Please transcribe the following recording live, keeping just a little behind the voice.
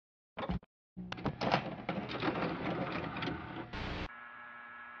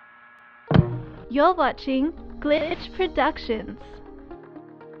You're watching Glitch Productions.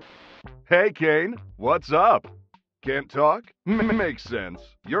 Hey, Kane, what's up? Can't talk? Makes sense.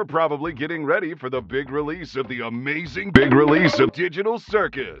 You're probably getting ready for the big release of the amazing big release of Digital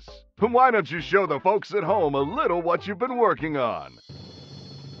Circus. Why don't you show the folks at home a little what you've been working on?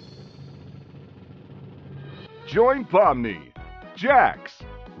 Join Pomni, Jax,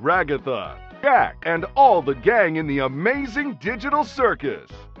 Ragatha, Jack, and all the gang in the amazing Digital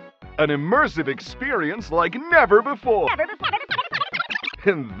Circus. An immersive experience like never before.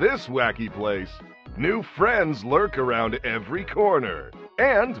 In this wacky place, new friends lurk around every corner.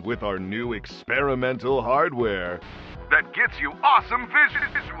 And with our new experimental hardware that gets you awesome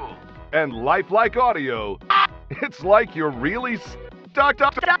visuals and lifelike audio, it's like you're really stuck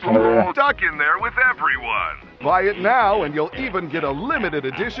in there with everyone. Buy it now and you'll even get a limited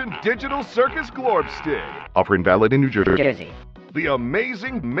edition Digital Circus Glorb Stick. Offer invalid in New Jersey. The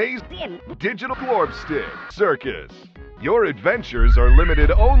amazing Digital Glorb Stick Circus. Your adventures are limited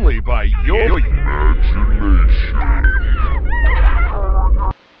only by your imagination.